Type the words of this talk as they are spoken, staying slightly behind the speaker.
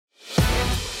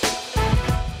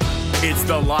It's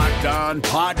the Locked On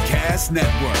Podcast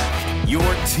Network, your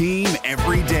team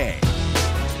every day.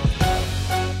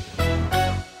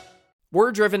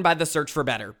 We're driven by the search for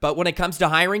better, but when it comes to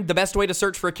hiring, the best way to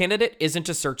search for a candidate isn't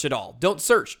to search at all. Don't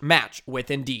search, match with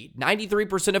Indeed.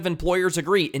 93% of employers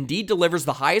agree Indeed delivers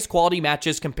the highest quality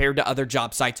matches compared to other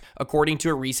job sites, according to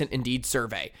a recent Indeed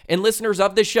survey. And listeners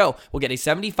of this show will get a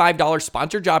 $75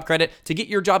 sponsored job credit to get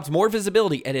your jobs more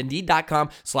visibility at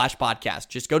Indeed.com/podcast.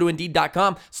 Just go to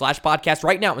Indeed.com/podcast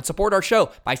right now and support our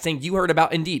show by saying you heard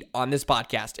about Indeed on this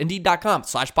podcast.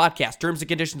 Indeed.com/podcast. Terms and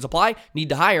conditions apply. Need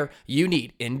to hire? You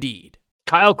need Indeed.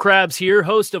 Kyle Krabs here,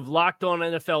 host of Locked On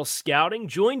NFL Scouting.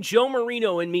 Join Joe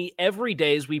Marino and me every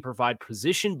day as we provide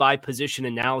position-by-position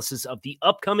analysis of the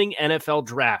upcoming NFL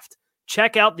Draft.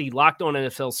 Check out the Locked On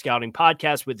NFL Scouting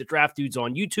podcast with the Draft Dudes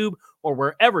on YouTube or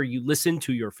wherever you listen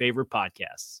to your favorite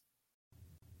podcasts.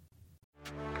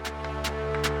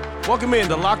 Welcome in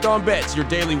to Locked On Bets, your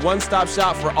daily one-stop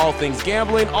shop for all things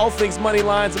gambling, all things money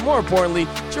lines, and more importantly,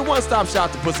 it's your one-stop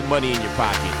shop to put some money in your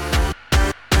pocket.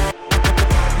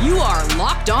 You are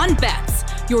Locked On Bets,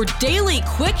 your daily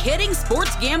quick-hitting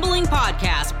sports gambling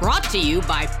podcast brought to you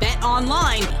by Bet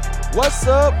Online. What's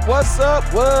up? What's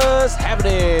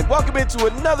happening? Welcome into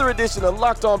another edition of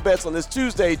Locked On Bets on this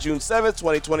Tuesday, June 7th,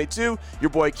 2022. Your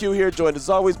boy Q here, joined as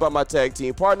always by my tag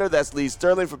team partner. That's Lee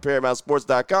Sterling from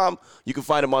ParamountSports.com. You can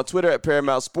find him on Twitter at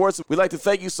Paramount Sports. We'd like to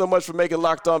thank you so much for making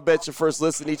Locked On Bets your first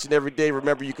listen each and every day.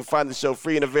 Remember, you can find the show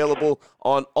free and available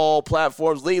on all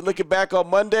platforms. Lee, looking back on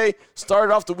Monday,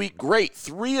 started off the week great.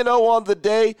 3-0 on the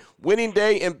day, winning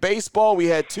day in baseball. We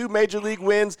had 2 Major League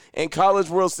wins and College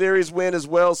World Series win as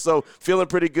well, so feeling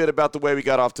pretty good about the way we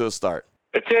got off to a start.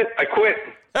 That's it. I quit.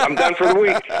 I'm done for the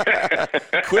week.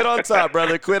 Quit on top,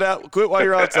 brother. Quit while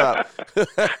you're on top.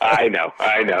 I know.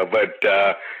 But,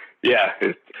 yeah,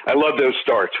 I love those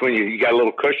starts. When you got a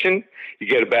little cushion, you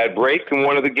get a bad break in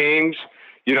one of the games,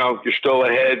 you're still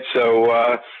ahead. So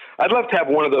I'd love to have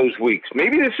one of those weeks.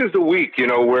 Maybe this is the week,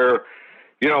 where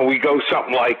we go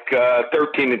something like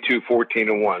 13-2,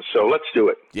 14-1. So let's do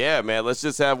it. Yeah, man. Let's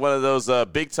just have one of those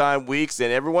big-time weeks.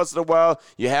 And every once in a while,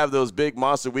 you have those big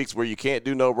monster weeks where you can't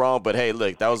do no wrong. But, hey,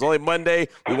 look, that was only Monday.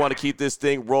 We want to keep this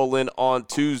thing rolling on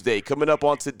Tuesday. Coming up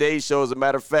on today's show, as a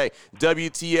matter of fact,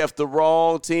 WTF, the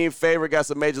wrong team favorite. Got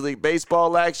some Major League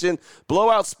Baseball action.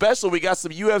 Blowout special. We got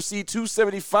some UFC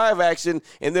 275 action.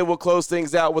 And then we'll close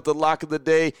things out with the lock of the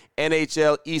day,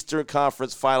 NHL Eastern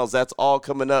Conference Finals. That's all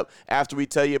coming up after we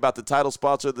tell you about the title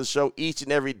sponsor of the show each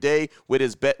and every day, which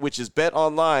is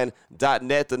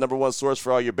betonline.net, the number one source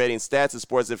for all your betting stats and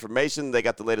sports information. They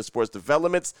got the latest sports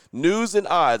developments, news, and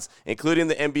odds, including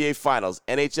the NBA Finals,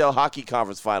 NHL Hockey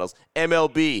Conference Finals,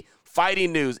 MLB,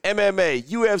 fighting news, MMA,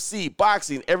 UFC,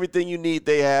 boxing, everything you need,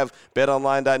 they have.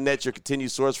 BetOnline.net, your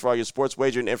continued source for all your sports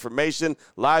wagering information,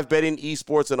 live betting,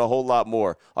 esports, and a whole lot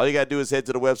more. All you got to do is head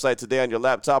to the website today on your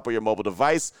laptop or your mobile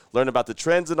device, learn about the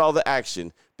trends and all the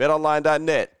action.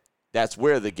 BetOnline.net, that's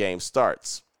where the game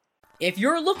starts. If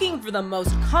you're looking for the most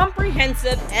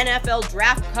comprehensive NFL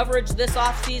draft coverage this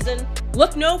offseason,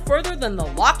 look no further than the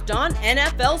Locked On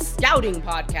NFL Scouting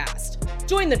Podcast.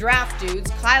 Join the Draft Dudes,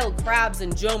 Kyle Krabs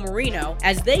and Joe Marino,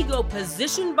 as they go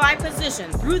position by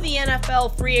position through the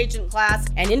NFL free agent class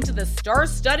and into the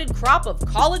star-studded crop of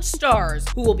college stars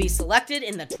who will be selected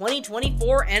in the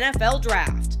 2024 NFL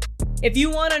Draft. If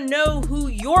you want to know who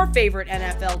your favorite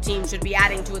NFL team should be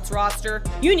adding to its roster,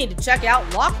 you need to check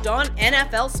out Locked On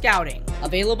NFL Scouting,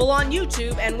 available on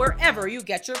YouTube and wherever you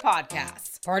get your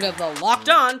podcasts. Part of the Locked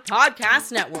On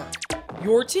Podcast Network,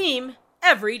 your team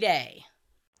every day.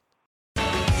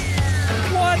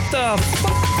 What the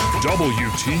fuck?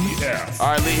 WTF.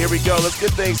 All right, Lee, here we go. Let's get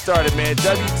things started, man.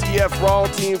 WTF, wrong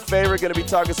team favorite. Going to be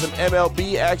talking some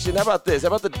MLB action. How about this? How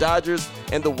about the Dodgers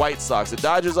and the White Sox? The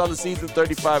Dodgers on the season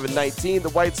 35-19. The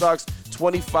White Sox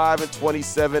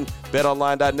 25-27.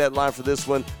 BetOnline.net line for this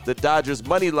one. The Dodgers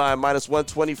money line minus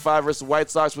 125 versus the White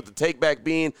Sox with the takeback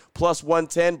being plus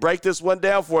 110. Break this one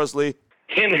down for us, Lee.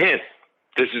 Hint, hint.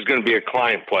 This is going to be a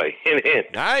client play. Hint, hint.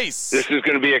 Nice. This is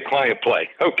going to be a client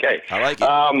play. Okay. I like it.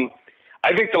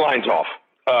 I think the line's off.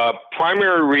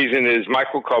 Primary reason is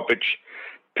Michael Kopech,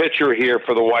 pitcher here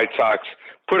for the White Sox,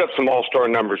 put up some all-star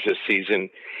numbers this season.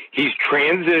 He's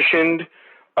transitioned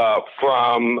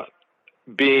from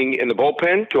being in the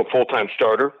bullpen to a full-time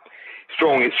starter. He's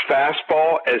throwing his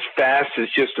fastball as fast as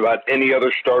just about any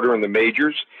other starter in the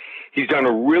majors. He's done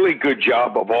a really good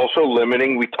job of also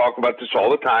limiting, we talk about this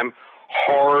all the time,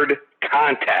 hard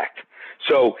contact.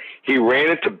 So he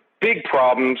ran into big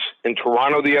problems in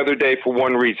Toronto the other day for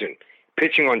one reason,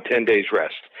 pitching on 10 days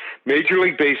rest. Major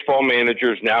League Baseball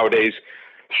managers nowadays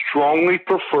strongly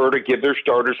prefer to give their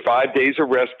starters 5 days of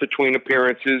rest between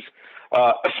appearances,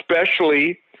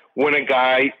 especially when a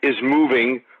guy is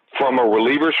moving from a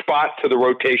reliever spot to the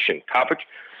rotation. Kopech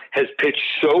has pitched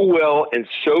so well and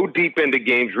so deep into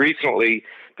games recently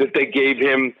that they gave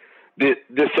him this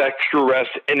extra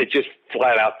rest, and it just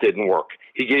flat out didn't work.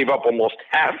 He gave up almost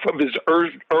half of his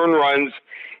earned runs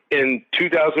in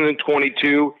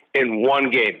 2022 in one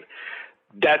game.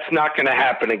 That's not going to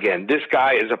happen again. This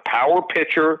guy is a power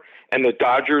pitcher, and the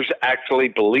Dodgers actually,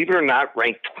 believe it or not,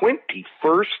 ranked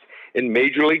 21st in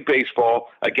Major League Baseball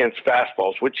against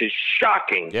fastballs, which is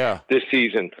shocking this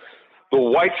season. The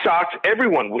White Sox,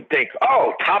 everyone would think,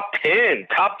 oh, top 10,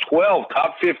 top 12,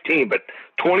 top 15, but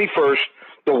 21st.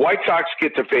 The White Sox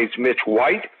get to face Mitch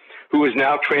White, who is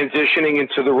now transitioning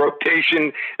into the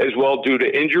rotation as well due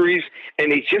to injuries,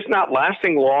 and he's just not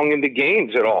lasting long in the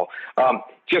games at all.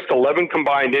 Just 11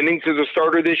 combined innings as a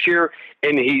starter this year,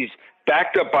 and he's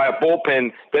backed up by a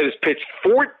bullpen that has pitched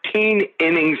 14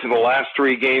 innings in the last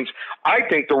 3 games. I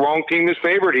think the wrong team is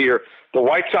favored here. The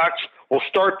White Sox will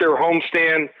start their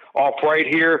homestand off right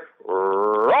here.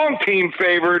 Wrong team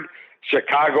favored.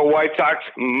 Chicago White Sox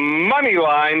money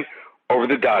line over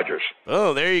the Dodgers.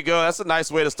 Oh, there you go. That's a nice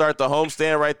way to start the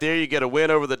homestand right there. You get a win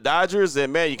over the Dodgers,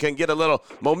 and, man, you can get a little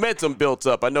momentum built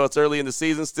up. I know it's early in the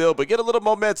season still, but get a little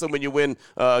momentum when you win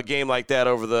a game like that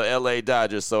over the L.A.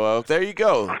 Dodgers. So there you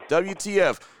go.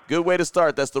 WTF. Good way to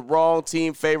start. That's the wrong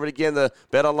team favorite. Again, the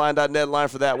betonline.net line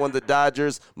for that one, the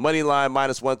Dodgers. Money line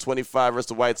 -125 versus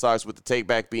the White Sox, with the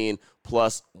takeback being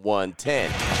 +110.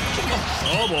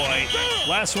 Oh, boy.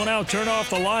 Last one out. Turn off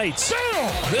the lights.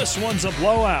 This one's a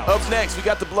blowout. Up next, we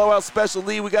got the blowout special,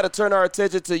 Lee. We got to turn our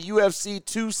attention to UFC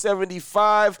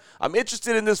 275. I'm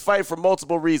interested in this fight for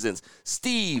multiple reasons.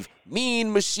 Steve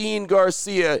Mean Machine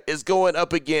Garcia is going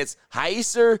up against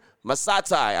Heiser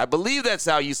Masatai. I believe that's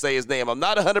how you say his name. I'm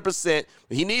not 100%.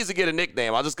 He needs to get a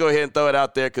nickname. I'll just go ahead and throw it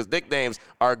out there because nicknames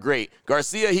are great.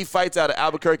 Garcia, he fights out of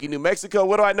Albuquerque, New Mexico.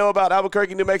 What do I know about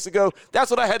Albuquerque, New Mexico?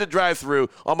 That's what I had to drive through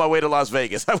on my way to Las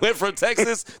Vegas. I went from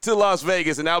Texas to Las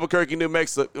Vegas, and Albuquerque, New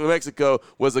Mexico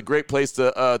was a great place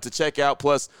to check out.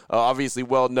 Plus, obviously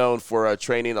well known for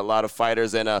training a lot of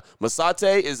fighters. And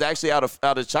Masate is actually out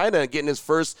of China and getting his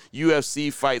first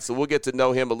UFC fight. So we'll get to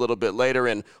know him a little bit later,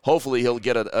 and hopefully he'll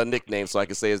get a nickname so I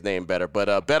can say his name better.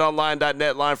 But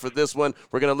betonline.net line for this one.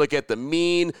 We're going to look at the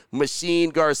Mean Machine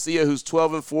Garcia, who's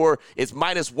 12-4. It's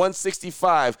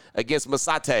 -165 against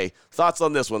Masate. Thoughts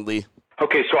on this one, Lee?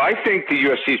 Okay, so I think the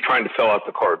UFC is trying to fill out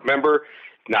the card. Remember,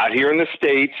 not here in the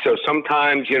States, so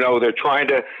sometimes, they're trying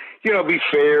to, be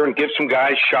fair and give some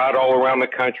guys shot all around the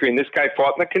country. And this guy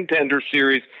fought in the Contender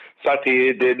Series.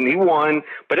 Satia did, and he won.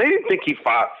 But I didn't think he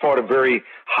fought a very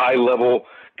high-level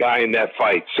guy in that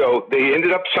fight. So they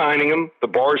ended up signing him. The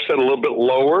bar is set a little bit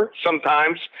lower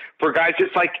sometimes for guys.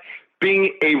 It's like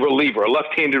being a reliever, a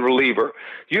left-handed reliever.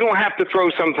 You don't have to throw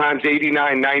sometimes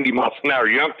 89, 90 miles an hour.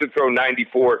 You don't have to throw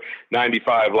 94,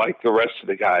 95 like the rest of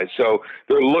the guys. So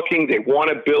they're looking, they want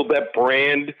to build that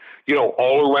brand,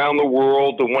 all around the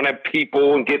world. They want to have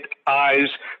people and get eyes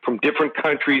from different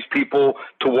countries, people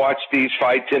to watch these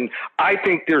fights. And I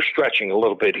think they're stretching a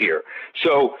little bit here.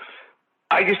 So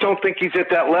I just don't think he's at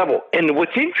that level. And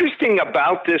what's interesting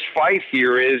about this fight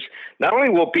here is not only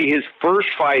will it be his first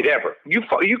fight ever,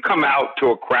 you come out to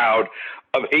a crowd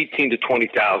of 18 to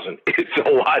 20,000. It's a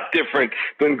lot different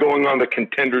than going on the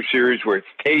Contender Series where it's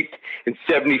taped and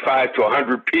 75 to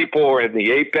 100 people or in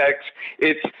the Apex.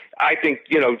 I think,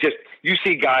 you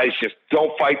see guys just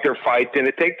don't fight their fights, and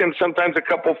it takes them sometimes a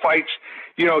couple fights,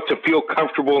 to feel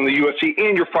comfortable in the UFC,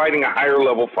 and you're fighting a higher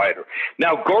level fighter.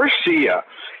 Now, Garcia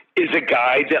is a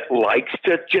guy that likes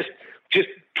to just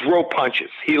throw punches.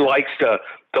 He likes to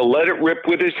let it rip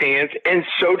with his hands, and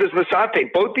so does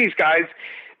Masate. Both these guys,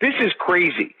 this is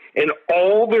crazy. In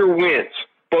all their wins,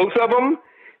 both of them,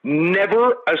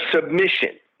 never a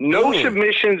submission. No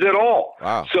submissions at all.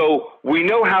 Wow. So we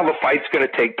know how the fight's going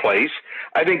to take place.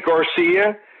 I think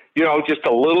Garcia, just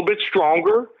a little bit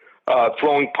stronger,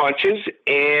 throwing punches,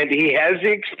 and he has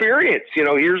the experience.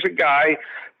 Here's a guy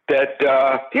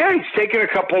that, he's taken a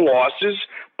couple losses,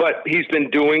 but he's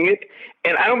been doing it.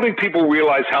 And I don't think people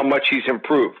realize how much he's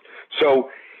improved.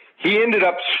 So he ended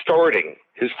up starting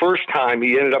his first time.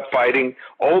 He ended up fighting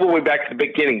all the way back to the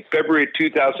beginning, February of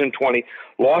 2020,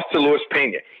 lost to Luis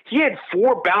Pena. He had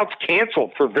 4 bouts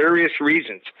canceled for various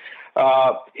reasons.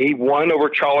 He won over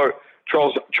Charlie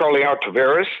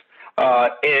Tavares.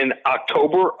 in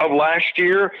October of last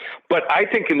year. But I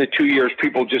think in the 2 years,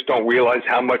 people just don't realize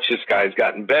how much this guy's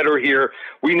gotten better here.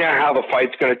 We know how the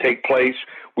fight's going to take place.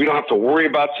 We don't have to worry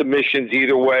about submissions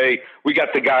either way. We got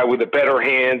the guy with the better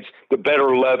hands, the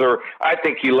better leather. I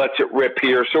think he lets it rip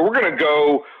here. So we're going to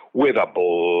go with a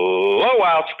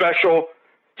blowout special.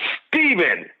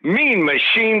 Steven Mean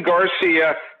Machine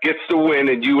Garcia gets the win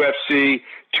in UFC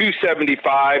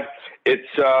 275.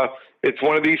 It's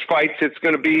one of these fights that's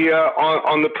going to be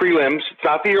on the prelims. It's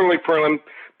not the early prelim.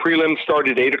 Prelims start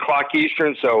at 8 o'clock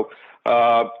Eastern, so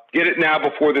get it now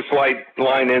before this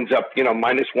line ends up,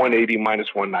 minus 180,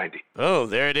 minus 190. Oh,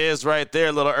 there it is right there.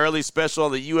 A little early special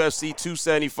on the UFC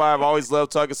 275. Always love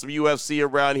talking some UFC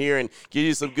around here and give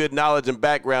you some good knowledge and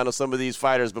background of some of these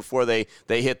fighters before they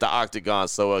hit the octagon.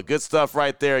 So good stuff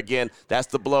right there. Again, that's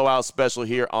the blowout special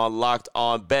here on Locked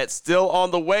On Bet. Still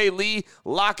on the way, Lee.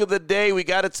 Lock of the day. We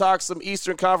got to talk some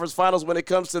Eastern Conference Finals when it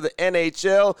comes to the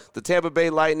NHL. The Tampa Bay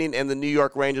Lightning and the New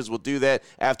York Rangers will do that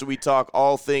after we talk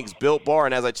all things Built Bar.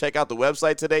 And as I check out the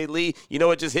website today, Lee, you know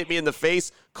what just hit me in the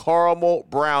face? Caramel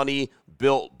Brownie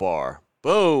Built Bar.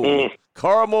 Boom.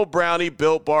 Caramel Brownie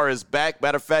Built Bar is back.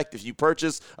 Matter of fact, if you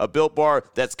purchase a Built Bar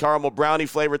that's caramel brownie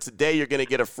flavored today, you're going to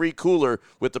get a free cooler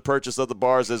with the purchase of the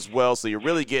bars as well. So you're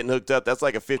really getting hooked up. That's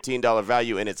like a $15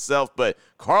 value in itself. But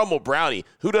caramel brownie,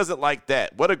 who doesn't like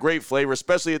that? What a great flavor,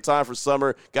 especially in time for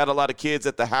summer. Got a lot of kids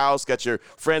at the house. Got your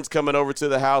friends coming over to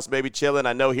the house, maybe chilling.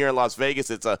 I know here in Las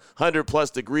Vegas, it's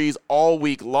 100+ degrees all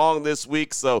week long this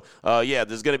week. So,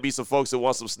 there's going to be some folks that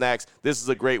want some snacks. This is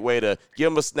a great way to give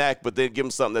them a snack, but then give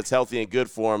them something that's healthy and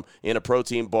good for them in a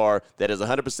protein bar that is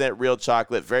 100% real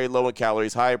chocolate, very low in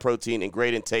calories, high in protein, and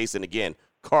great in taste. And again,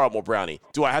 caramel brownie.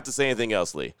 Do I have to say anything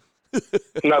else, Lee?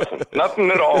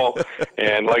 Nothing at all.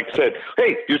 And like I said,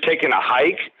 hey, you're taking a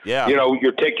hike. Yeah.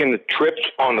 You're taking the trips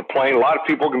on the plane. A lot of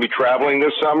people are going to be traveling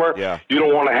this summer. Yeah. You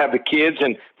don't want to have the kids.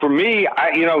 And for me,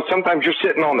 sometimes you're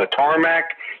sitting on the tarmac.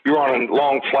 You're on a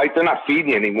long flight. They're not feeding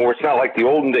you anymore. It's not like the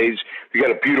olden days. You got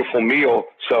a beautiful meal.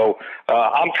 So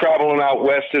I'm traveling out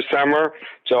west this summer.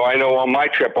 So I know on my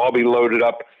trip I'll be loaded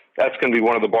up. That's going to be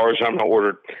one of the bars I'm going to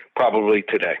order probably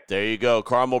today. There you go.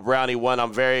 Caramel Brownie, one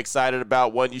I'm very excited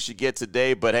about, one you should get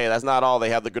today. But, hey, that's not all. They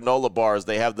have the granola bars.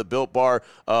 They have the Built Bar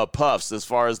puffs as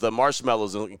far as the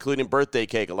marshmallows, including birthday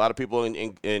cake. A lot of people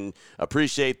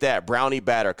appreciate that. Brownie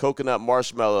batter, coconut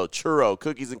marshmallow, churro,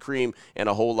 cookies and cream, and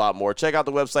a whole lot more. Check out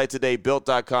the website today,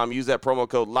 Built.com. Use that promo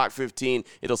code LOCK15.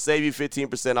 It'll save you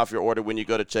 15% off your order when you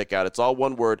go to checkout. It's all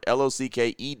one word,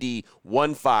 LOCKED15.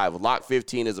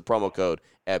 LOCK15 is the promo code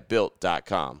at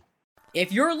Built.com.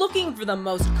 If you're looking for the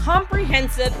most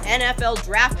comprehensive NFL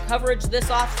draft coverage this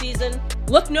offseason,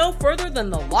 look no further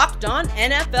than the Locked On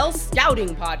NFL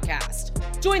Scouting Podcast.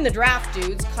 Join the draft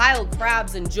dudes, Kyle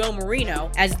Krabs and Joe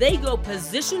Marino, as they go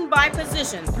position by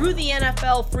position through the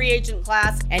NFL free agent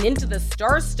class and into the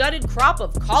star-studded crop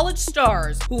of college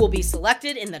stars who will be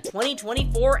selected in the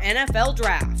 2024 NFL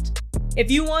Draft. If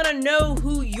you want to know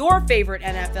who your favorite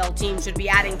NFL team should be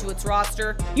adding to its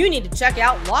roster, you need to check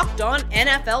out Locked On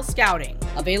NFL Scouting,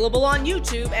 available on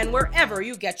YouTube and wherever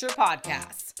you get your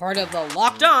podcasts. Part of the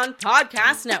Locked On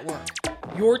Podcast Network,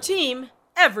 your team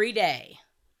every day.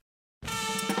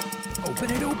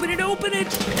 Open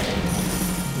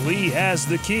it. Lee has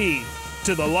the key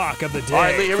to the lock of the day. All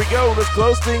right, Lee, here we go. Let's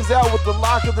close things out with the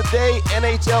lock of the day.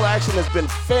 NHL action has been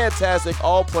fantastic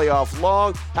all playoff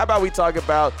long. How about we talk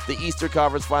about the Eastern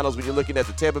Conference Finals when you're looking at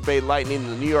the Tampa Bay Lightning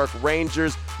and the New York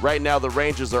Rangers. Right now, the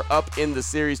Rangers are up in the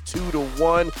series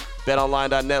 2-1.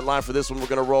 BetOnline.net line for this one. We're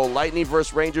going to roll Lightning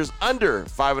versus Rangers under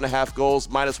 5.5 goals,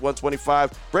 minus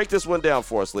 125. Break this one down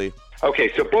for us, Lee.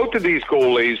 Okay, so both of these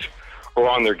goalies are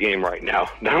on their game right now.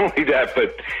 Not only that,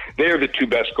 but they're the two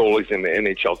best goalies in the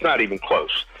NHL. It's not even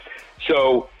close.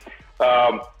 So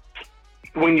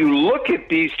when you look at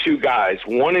these two guys,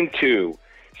 1 and 2,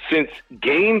 since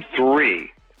Game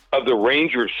 3 of the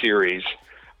Rangers series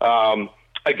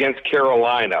against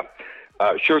Carolina,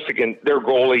 Scherzigan, their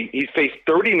goalie, he's faced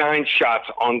 39 shots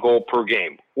on goal per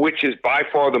game, which is by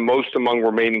far the most among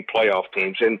remaining playoff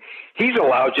teams. And he's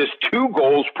allowed just 2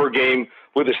 goals per game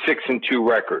with a 6-2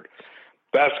 record.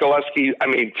 Vasilevsky, I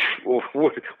mean,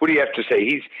 what do you have to say?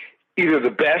 He's either the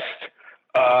best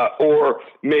or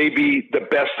maybe the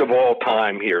best of all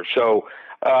time here. So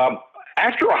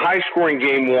after a high-scoring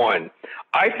Game 1,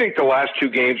 I think the last 2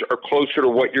 games are closer to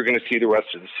what you're going to see the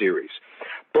rest of the series.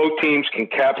 Both teams can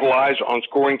capitalize on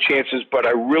scoring chances, but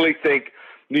I really think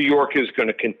New York is going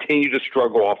to continue to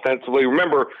struggle offensively.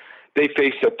 Remember, they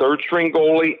faced a third-string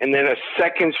goalie and then a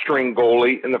second-string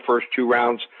goalie in the first 2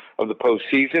 rounds of the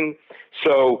postseason.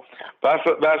 So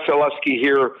Vasilevsky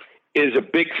here is a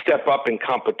big step up in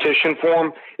competition for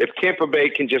them. If Tampa Bay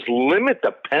can just limit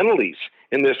the penalties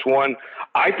in this one,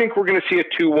 I think we're going to see a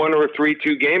 2-1 or a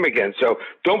 3-2 game again. So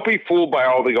don't be fooled by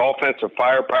all the offensive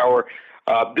firepower.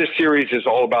 This series is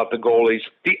all about the goalies.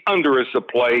 The under is the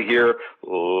play here.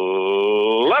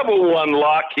 Level 1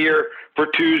 lock here for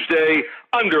Tuesday.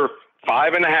 Under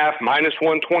 5.5,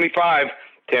 -125.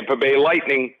 Tampa Bay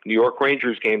Lightning, New York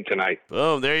Rangers game tonight.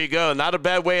 Boom, there you go. Not a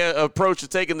bad approach to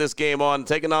taking this game on,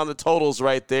 taking on the totals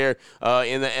right there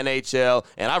in the NHL.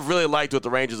 And I've really liked what the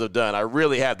Rangers have done. I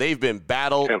really have. They've been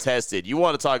battle-tested. You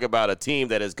want to talk about a team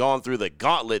that has gone through the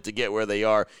gauntlet to get where they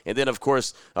are. And then, of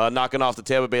course, knocking off the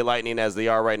Tampa Bay Lightning as they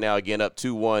are right now, again, up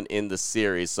 2-1 in the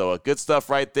series. So good stuff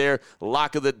right there.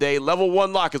 Lock of the day. Level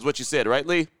 1 lock is what you said, right,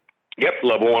 Lee? Yep,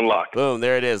 level 1 lock. Boom,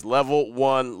 there it is, level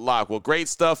 1 lock. Well, great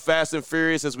stuff, fast and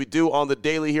furious, as we do on the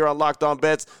daily here on Locked On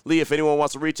Bets. Lee, if anyone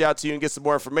wants to reach out to you and get some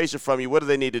more information from you, what do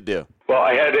they need to do? Well,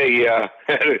 I had a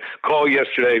call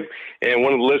yesterday, and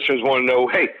one of the listeners wanted to know,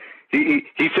 hey, he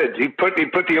said he put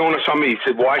the onus on me. He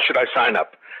said, why should I sign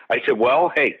up? I said,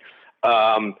 well, hey,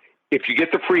 if you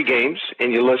get the free games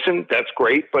and you listen, that's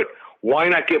great, but why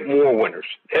not get more winners?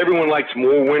 Everyone likes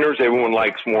more winners. Everyone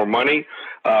likes more money.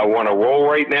 We're on a roll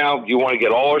right now. You want to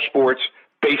get all our sports.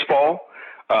 Baseball,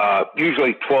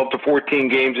 usually 12 to 14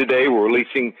 games a day. We're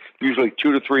releasing usually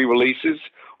 2 to 3 releases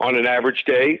on an average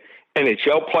day.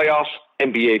 NHL playoffs,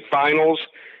 NBA finals,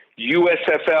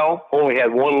 USFL only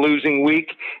had 1 losing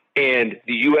week. And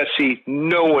the UFC,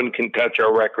 no one can touch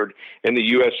our record. And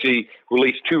the UFC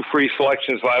released 2 free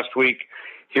selections last week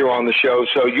here on the show.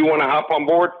 So you want to hop on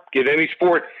board, get any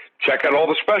sport, check out all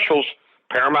the specials,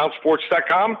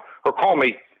 ParamountSports.com, or call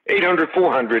me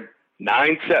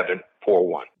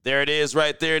 800-400-9741. There it is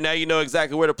right there. Now you know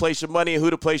exactly where to place your money and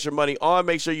who to place your money on.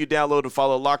 Make sure you download and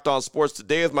follow Locked On Sports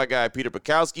today with my guy, Peter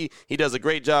Bukowski. He does a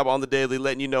great job on the daily,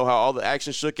 letting you know how all the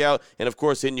action shook out and, of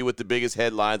course, hitting you with the biggest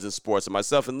headlines in sports. And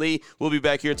myself and Lee will be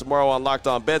back here tomorrow on Locked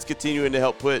On Bets, continuing to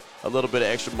help put a little bit of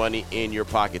extra money in your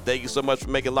pocket. Thank you so much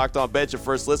for making Locked On Bets your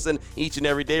first listen each and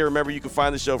every day. Remember, you can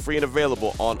find the show free and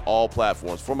available on all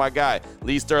platforms. For my guy,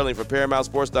 Lee Sterling from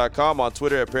ParamountSports.com, on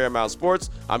Twitter at Paramount Sports.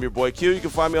 I'm your boy Q. You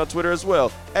can find me on Twitter as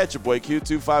well at your boy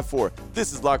Q254.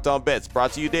 This is Locked On Bets,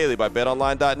 brought to you daily by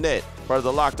BetOnline.net, part of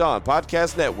the Locked On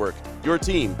Podcast Network, your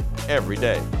team every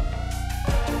day.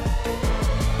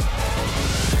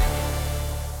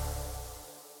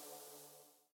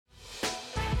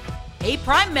 Hey,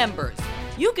 Prime members,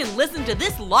 you can listen to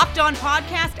this Locked On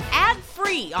podcast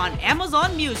ad-free on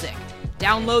Amazon Music.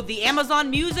 Download the Amazon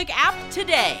Music app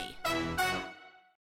today.